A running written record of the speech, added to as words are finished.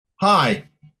Hi,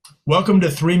 welcome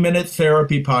to 3 Minute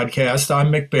Therapy Podcast.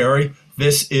 I'm Mick Barry.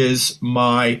 This is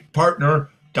my partner,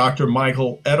 Dr.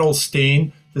 Michael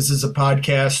Edelstein. This is a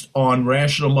podcast on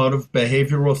rational motive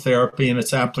behavioral therapy and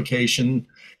its application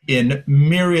in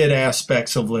myriad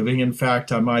aspects of living. In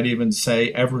fact, I might even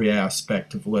say every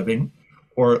aspect of living,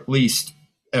 or at least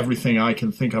everything I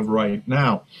can think of right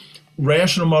now.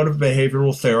 Rational motive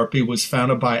behavioral therapy was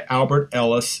founded by Albert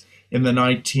Ellis in the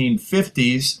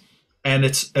 1950s, and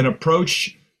it's an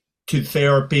approach to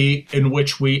therapy in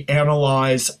which we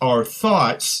analyze our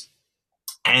thoughts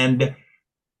and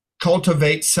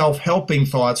cultivate self-helping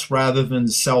thoughts rather than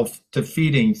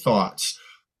self-defeating thoughts.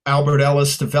 Albert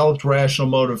Ellis developed rational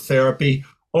motive therapy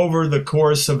over the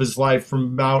course of his life from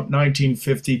about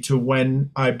 1950 to when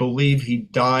I believe he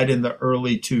died in the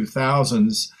early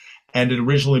 2000s. And it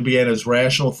originally began as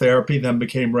rational therapy, then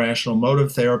became rational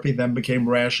motive therapy, then became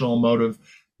rational motive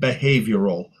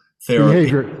behavioral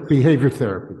therapy. Behavior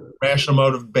therapy. Rational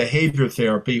motive behavior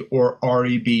therapy, or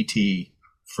REBT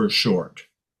for short.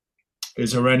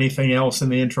 Is there anything else in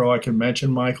the intro I can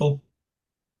mention, Michael?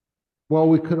 Well,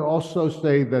 we could also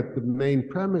say that the main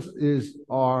premise is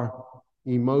our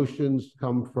emotions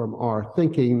come from our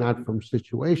thinking, not from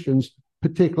situations,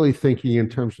 particularly thinking in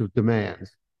terms of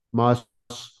demands. Must,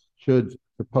 should,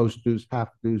 supposed to's, have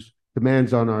to's,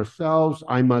 demands on ourselves.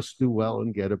 I must do well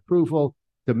and get approval.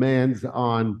 Demands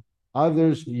on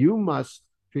others. You must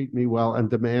treat me well, and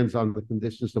demands on the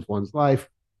conditions of one's life.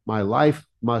 My life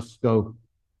must go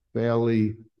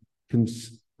fairly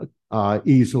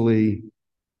easily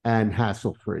and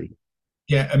hassle-free.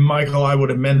 Yeah, and Michael, I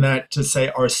would amend that to say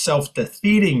our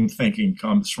self-defeating thinking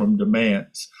comes from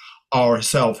demands. Our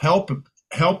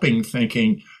self-helping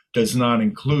thinking does not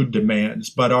include demands,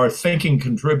 but our thinking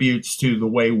contributes to the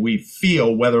way we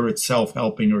feel, whether it's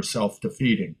self-helping or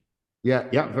self-defeating. Yeah,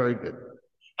 very good.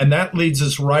 And that leads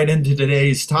us right into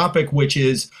today's topic, which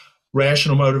is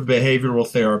rational motive behavioral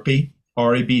therapy,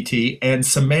 REBT, and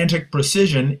semantic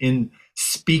precision in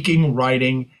speaking,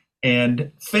 writing,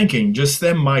 and thinking. Just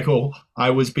then, Michael,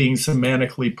 I was being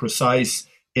semantically precise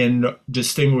in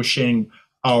distinguishing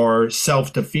our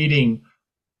self-defeating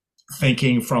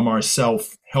thinking from our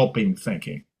self-helping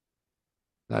thinking.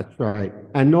 That's right.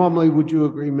 And normally, would you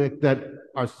agree, Mick, that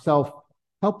our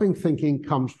self-helping thinking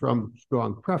comes from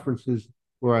strong preferences,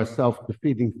 where our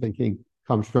self-defeating thinking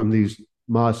comes from these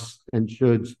musts and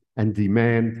shoulds and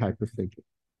demand type of thinking?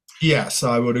 Yes,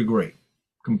 I would agree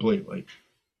completely.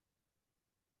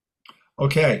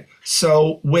 Okay,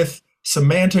 so with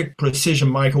semantic precision,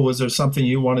 Michael, was there something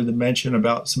you wanted to mention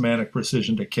about semantic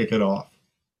precision to kick it off?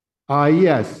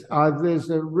 Yes,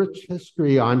 there's a rich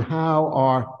history on how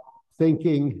our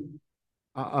thinking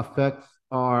affects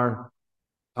our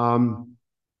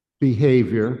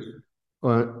behavior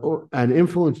and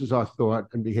influences our thought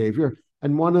and behavior.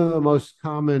 And one of the most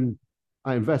common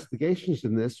investigations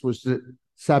in this was the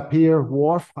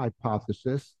Sapir-Whorf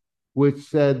hypothesis, which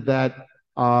said that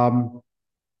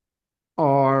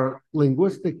our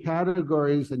linguistic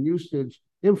categories and usage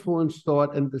influence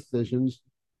thought and decisions.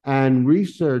 And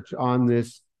research on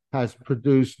this has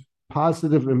produced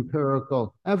positive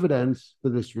empirical evidence for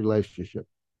this relationship.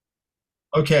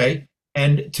 Okay,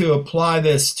 and to apply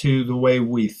this to the way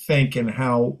we think and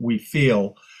how we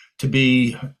feel,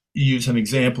 use an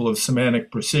example of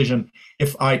semantic precision,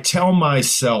 if I tell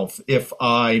myself, if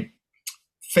I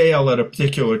fail at a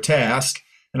particular task,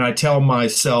 and I tell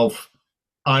myself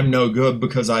I'm no good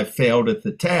because I failed at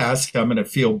the task, I'm going to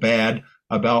feel bad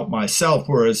about myself.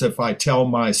 Whereas if I tell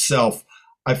myself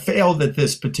I failed at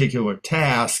this particular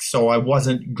task, so I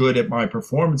wasn't good at my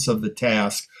performance of the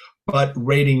task, but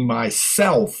rating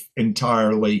myself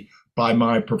entirely by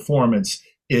my performance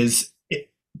is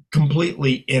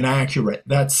completely inaccurate.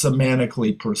 That's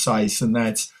semantically precise, and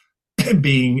that's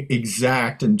being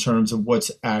exact in terms of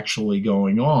what's actually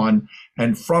going on.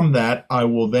 And from that, I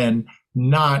will then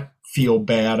not feel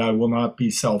bad. I will not be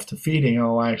self-defeating.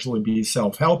 I'll actually be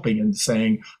self-helping and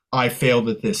saying, I failed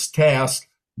at this task.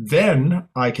 Then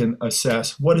I can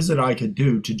assess what is it I could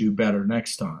do to do better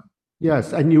next time.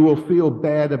 Yes, and you will feel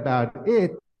bad about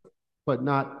it, but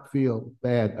not feel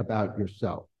bad about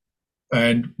yourself.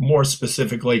 And more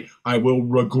specifically, I will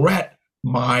regret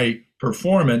my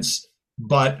performance,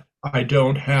 but I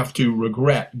don't have to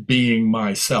regret being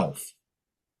myself.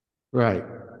 Right.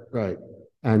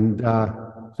 And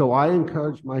so I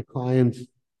encourage my clients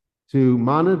to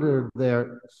monitor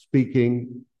their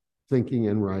speaking, thinking,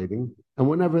 and writing. And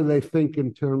whenever they think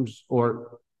in terms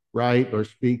or write or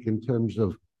speak in terms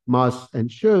of must and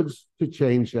shoulds, to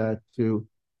change that to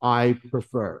I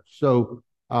prefer. So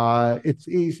it's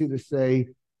easy to say,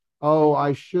 oh,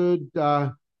 I should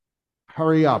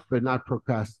hurry up and not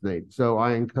procrastinate. So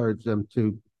I encourage them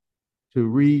to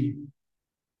rephrase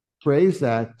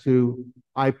that to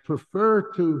I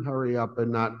prefer to hurry up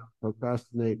and not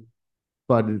procrastinate,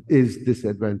 but it is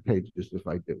disadvantageous if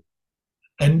I do.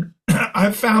 And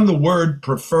I've found the word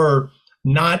prefer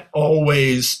not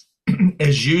always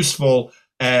as useful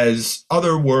as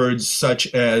other words such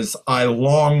as I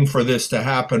long for this to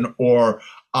happen, or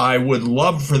I would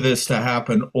love for this to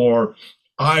happen, or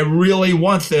I really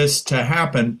want this to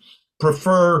happen.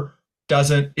 Prefer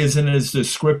isn't as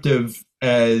descriptive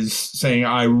as saying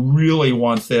I really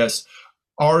want this.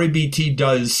 REBT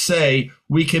does say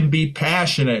we can be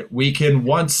passionate. We can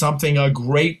want something a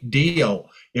great deal.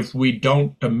 If we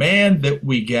don't demand that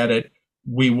we get it,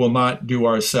 we will not do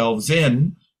ourselves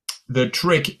in. The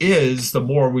trick is the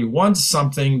more we want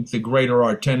something, the greater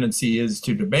our tendency is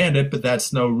to demand it, but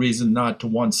that's no reason not to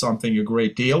want something a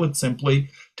great deal. It simply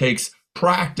takes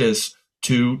practice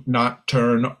to not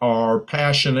turn our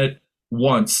passionate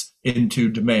wants into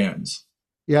demands.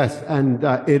 Yes, and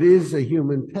it is a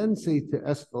human tendency to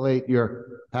escalate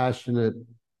your passionate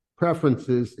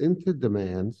preferences into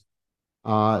demands.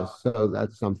 So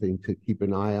that's something to keep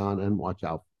an eye on and watch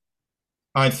out for.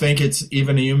 I think it's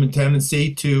even a human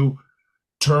tendency to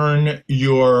turn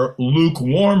your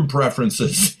lukewarm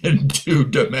preferences into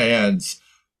demands.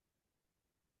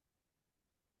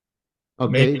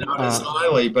 Okay. Maybe not as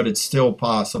highly, but it's still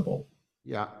possible.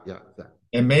 Yeah, exactly.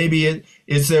 And maybe it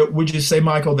is it, would you say,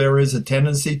 Michael, there is a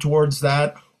tendency towards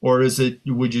that? Or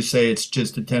would you say it's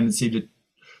just a tendency to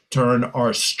turn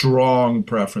our strong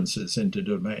preferences into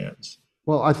demands?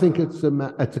 Well, I think it's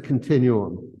a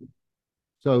continuum.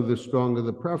 So the stronger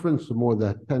the preference, the more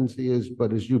that tendency is.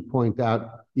 But as you point out,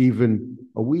 even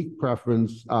a weak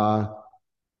preference,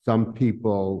 some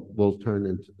people will turn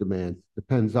into demands.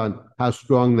 Depends on how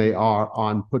strong they are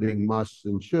on putting musts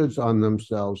and shoulds on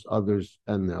themselves, others,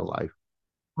 and their life.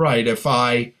 Right. If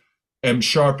I am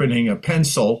sharpening a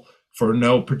pencil for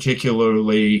no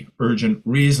particularly urgent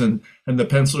reason and the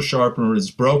pencil sharpener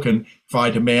is broken, if I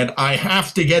demand, I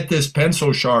have to get this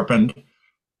pencil sharpened,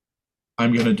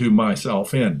 I'm going to do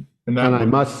myself in. And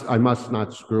I must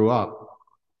not screw up.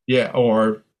 Yeah,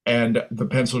 and the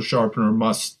pencil sharpener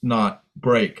must not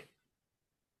break.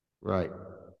 Right.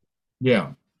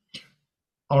 Yeah.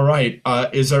 All right.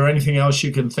 Is there anything else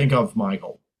you can think of,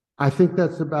 Michael? I think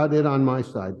that's about it on my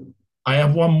side. I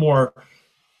have one more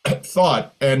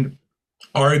thought, and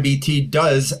REBT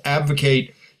does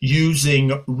advocate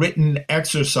using written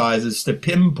exercises to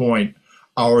pinpoint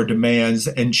our demands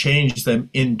and change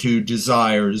them into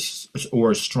desires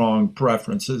or strong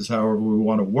preferences, however we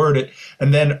want to word it.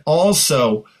 And then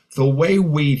also, the way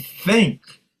we think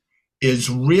is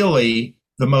really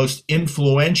the most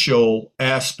influential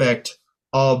aspect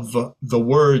of the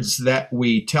words that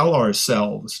we tell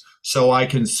ourselves. So I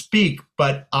can speak,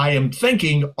 but I am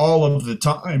thinking all of the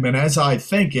time. And as I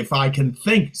think, if I can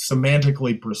think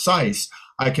semantically precise,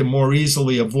 I can more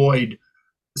easily avoid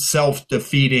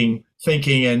self-defeating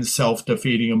thinking and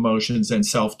self-defeating emotions and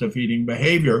self-defeating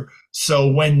behavior.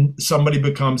 So when somebody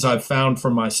becomes, I've found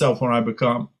for myself, when I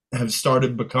have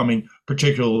started becoming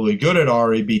particularly good at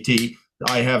REBT,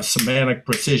 I have semantic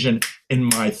precision in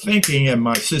my thinking. And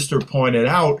my sister pointed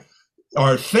out,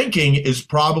 our thinking is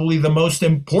probably the most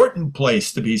important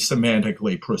place to be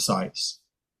semantically precise.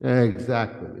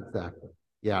 Exactly.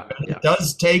 Yeah. It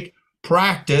does take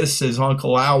practice, as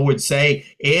Uncle Al would say.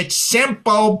 It's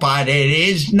simple, but it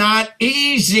is not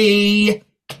easy.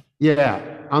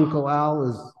 Yeah. Uncle Al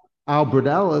is Albert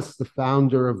Ellis, the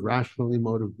founder of rational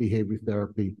emotive behavior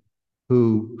therapy,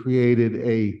 who created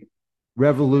a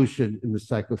revolution in the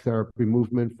psychotherapy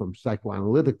movement from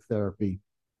psychoanalytic therapy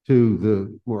to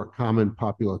the more common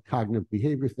popular cognitive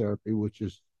behavior therapy, which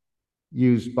is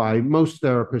used by most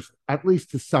therapists, at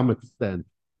least to some extent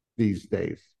these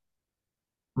days.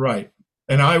 Right.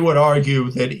 And I would argue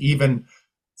that even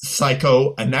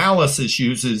psychoanalysis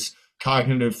uses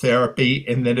cognitive therapy,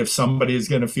 and that if somebody is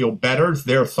going to feel better,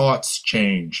 their thoughts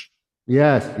change.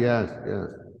 Yes.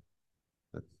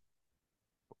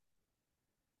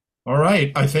 All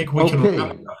right. I think we can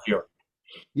wrap it up here.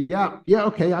 Yeah,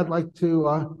 okay. I'd like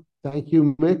to thank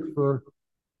you, Mick, for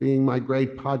being my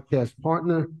great podcast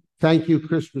partner. Thank you,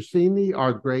 Chris Rossini,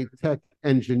 our great tech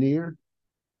engineer.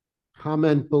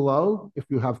 Comment below if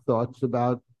you have thoughts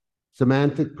about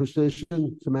semantic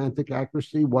precision, semantic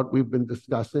accuracy, what we've been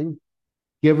discussing.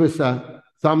 Give us a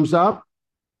thumbs up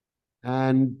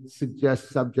and suggest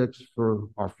subjects for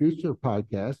our future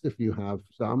podcast if you have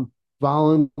some.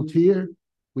 Volunteer.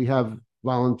 We have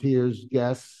volunteers,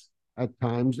 guests at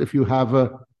times. If you have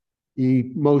a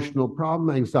emotional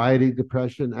problem, anxiety,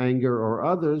 depression, anger, or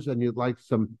others, and you'd like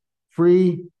some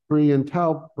free and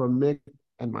help from Mick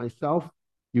and myself.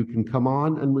 You can come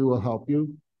on and we will help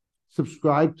you.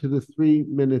 Subscribe to the 3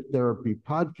 Minute Therapy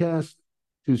podcast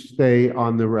to stay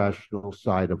on the rational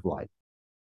side of life.